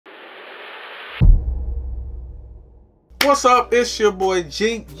What's up? It's your boy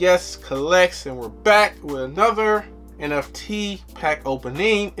Jink Yes Collects, and we're back with another NFT pack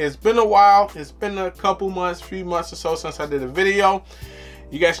opening. It's been a while. It's been a couple months, few months or so since I did a video.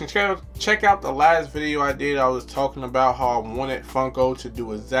 You guys can check out the last video I did. I was talking about how I wanted Funko to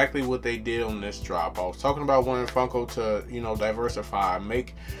do exactly what they did on this drop. I was talking about wanting Funko to, diversify,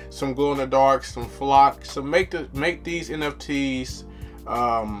 make some glow in the dark, some flock, so make these NFTs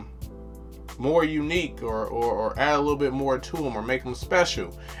more unique or add a little bit more to them or make them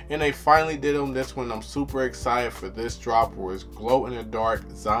special. And they finally did them. This one, I'm super excited for this drop, where it's glow in the dark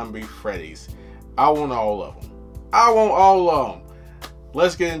zombie Freddy's. I want all of them. I want all of them.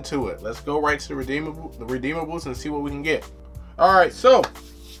 Let's get into it. Let's go right to the redeemables and see what we can get. All right, so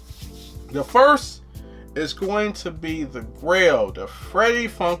the first is going to be the Grail, the Freddy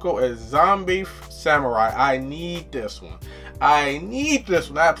Funko as Zombie Samurai. I need this one. I need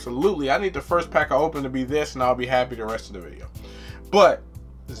this one, absolutely. I need the first pack I open to be this, and I'll be happy the rest of the video. But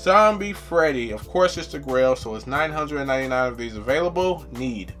Zombie Freddy, of course, it's the Grail, so it's 999 of these available.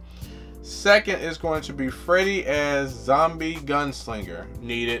 Need. Second is going to be Freddy as Zombie Gunslinger.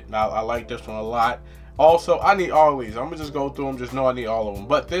 Need it. Now, I like this one a lot. Also, I need all of these. I'm gonna just go through them. Just know I need all of them.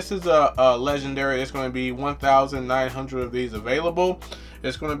 But this is a legendary. It's going to be 1,900 of these available.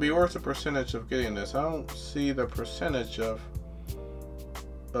 It's going to be, where's the percentage of getting this? I don't see the percentage of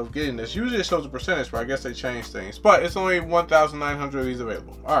getting this. Usually it shows the percentage, but I guess they changed things. But it's only 1,900 of these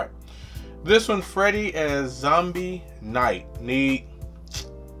available. All right. This one, Freddy as Zombie Knight. Need.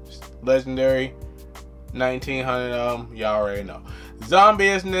 Legendary. 1,900 of them. Y'all already know. Zombie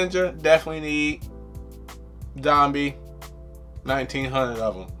as Ninja. Definitely need. Zombie. 1,900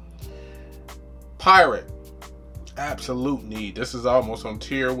 of them. Pirate. Absolute need. This is almost on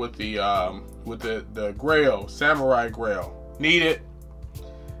tier with the Grail, Samurai Grail. Need it.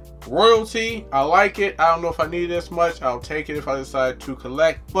 Royalty, I like it. I don't know if I need this much. I'll take it if I decide to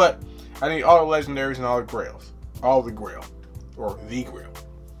collect, but I need all the legendaries and all the Grails. All the Grail. Or the Grail.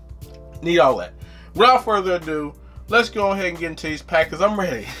 Need all that. Without further ado, let's go ahead and get into these packs, because I'm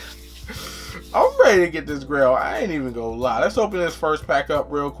ready. I'm ready to get this Grail. I ain't even gonna lie. Let's open this first pack up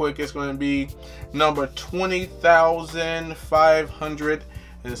real quick. It's going to be number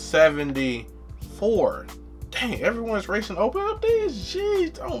 20,574. Dang, everyone's racing open up these?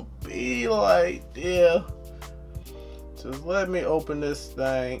 Jeez, don't be like this. Just let me open this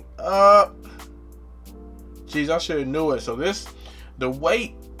thing up. Jeez, I should have knew it. So the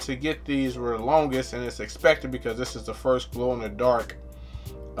wait to get these were the longest, and it's expected because this is the first glow in the dark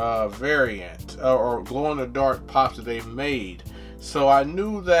variant or glow in the dark pops that they've made. So I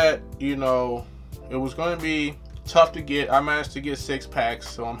knew that, it was going to be tough to get. I managed to get 6 packs,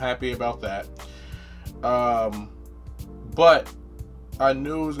 so I'm happy about that. But I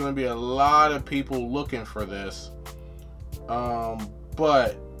knew it was going to be a lot of people looking for this.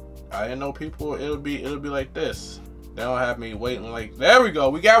 But I didn't know it'll be like this. They don't have me waiting like, there we go.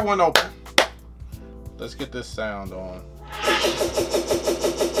 We got one open. Let's get this sound on.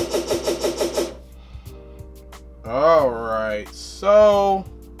 Alright, so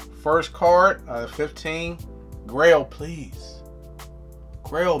first card out of 15. Grail, please.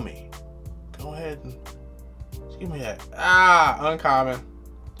 Grail me. Go ahead and give me that. Uncommon.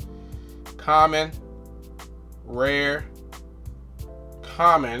 Common. Rare.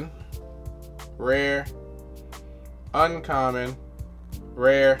 Common. Rare. Uncommon.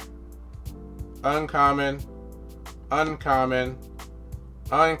 Rare. Uncommon. Uncommon.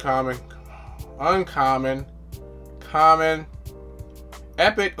 Uncommon. Uncommon. Common.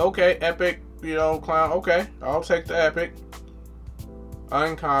 Epic. Okay, epic. Clown. Okay, I'll take the epic.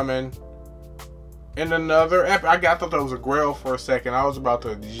 Uncommon. And another epic. I thought that was a Grail for a second. I was about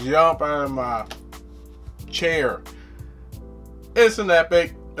to jump out of my chair. It's an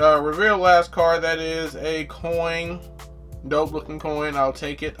epic. Reveal last card. That is a coin. Dope looking coin. I'll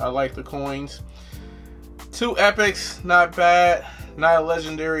take it. I like the coins. 2 epics. Not bad. Not a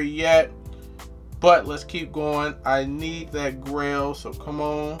legendary yet. But let's keep going. I need that Grail. So come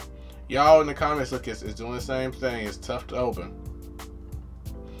on. Y'all in the comments, look, it's doing the same thing. It's tough to open.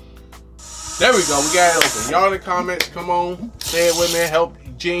 There we go. We got it open. Y'all in the comments, come on. Say it with me. Help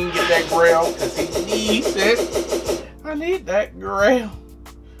Gene get that Grail, because he needs it. I need that Grail.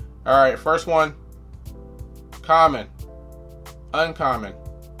 Alright, first one. Common. Uncommon.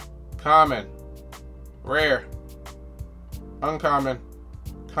 Common. Rare. Uncommon.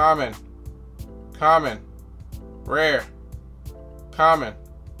 Common. Common. Rare. Common.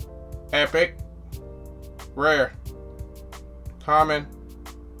 Epic. Rare. Common.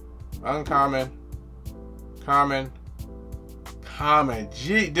 Uncommon. Common. Common.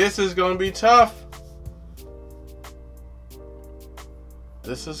 Gee, this is going to be tough.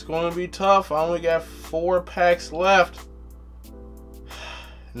 This is going to be tough. I only got 4 packs left.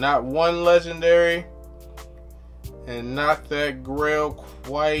 Not one legendary. And not that grail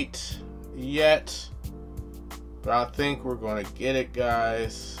quite yet. But I think we're going to get it,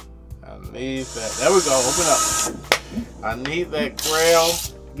 guys. I need that. There we go. Open up. I need that grail.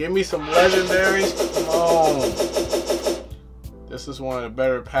 Give me some legendaries. Come on. This is one of the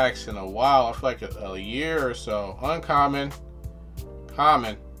better packs in a while. I feel like a year or so. Uncommon.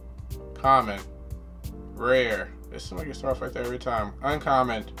 Common. Common. Rare. This somebody can start off right there every time.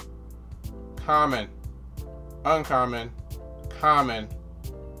 Uncommon. Common. Uncommon. Common.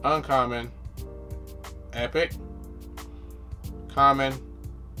 Uncommon. Epic. Common.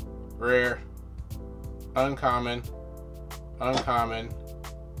 Rare. Uncommon. Uncommon.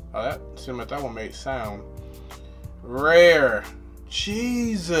 Oh, that seemed like that one made sound. Rare.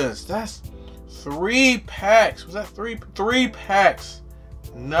 Jesus, that's 3 packs. Was that 3? 3 packs.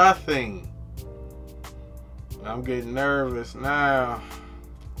 Nothing. I'm getting nervous now.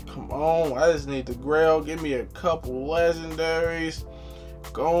 Come on, I just need the grail. Give me a couple legendaries.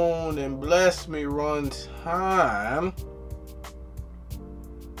 Go on and bless me one time.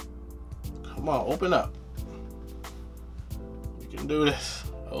 Come on, open up. We can do this.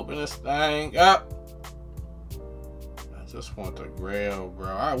 Open this thing up. I just want the grail,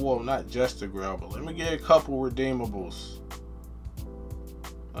 bro. Well, not just the grail, but let me get a couple redeemables.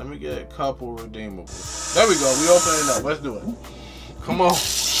 Let me get a couple redeemables. There we go. We open it up. Let's do it. Come on.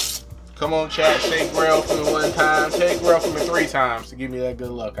 Come on, chat. Take grail for me 1 time. Take grail for me 3 times to give me that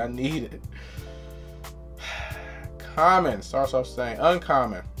good luck. I need it. Common. Starts off saying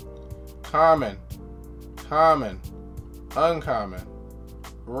uncommon. Common. Common. Uncommon.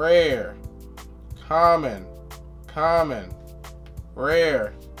 Rare. Common. Common.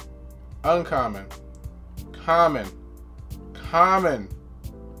 Rare. Uncommon. Common. Common.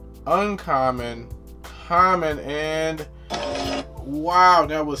 Uncommon. Common. And wow,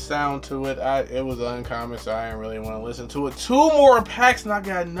 that was sound to it. It was uncommon, so I didn't really want to listen to it. 2 more packs and I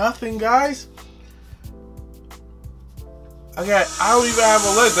got nothing, guys. I don't even have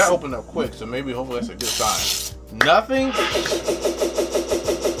a list. That opened up quick, so maybe hopefully that's a good sign. Nothing?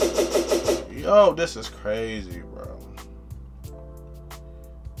 Yo, this is crazy, bro.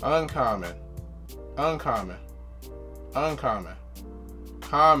 Uncommon. Uncommon. Uncommon.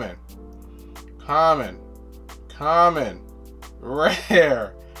 Common. Common. Common.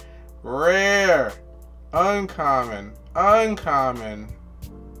 Rare. Rare. Uncommon. Uncommon.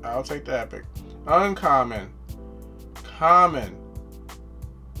 I'll take the epic. Uncommon. Common.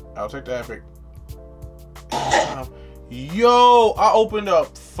 I'll take the epic. Yo, I opened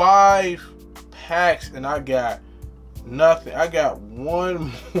up 5 packs and I got nothing. I got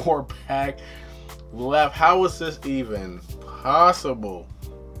 1 more pack left. How is this even possible?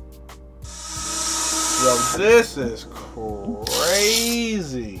 Yo, this is crazy.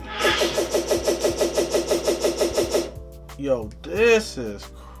 Yo, this is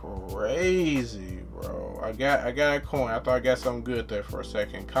crazy, bro. I got a coin. I thought I got something good there for a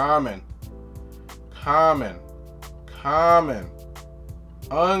second. Common. Common. Common.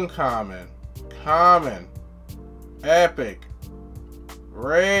 Uncommon. Common. Epic.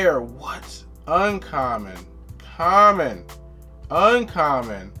 Rare. What? Uncommon. Common.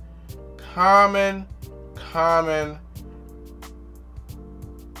 Uncommon. Common. Common.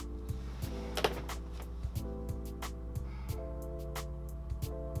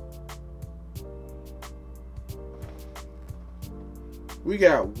 We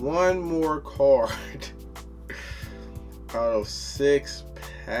got 1 more card out of 6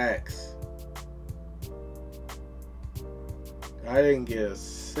 packs. I didn't get a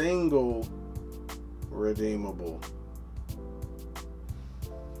single redeemable.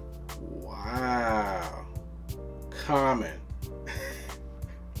 Wow. Common.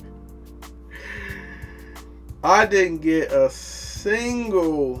 I didn't get a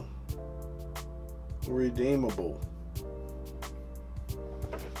single redeemable.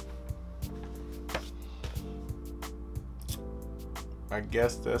 I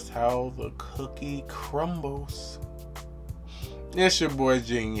guess that's how the cookie crumbles. It's your boy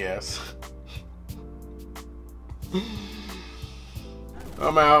Genius.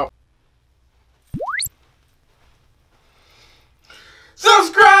 I'm out.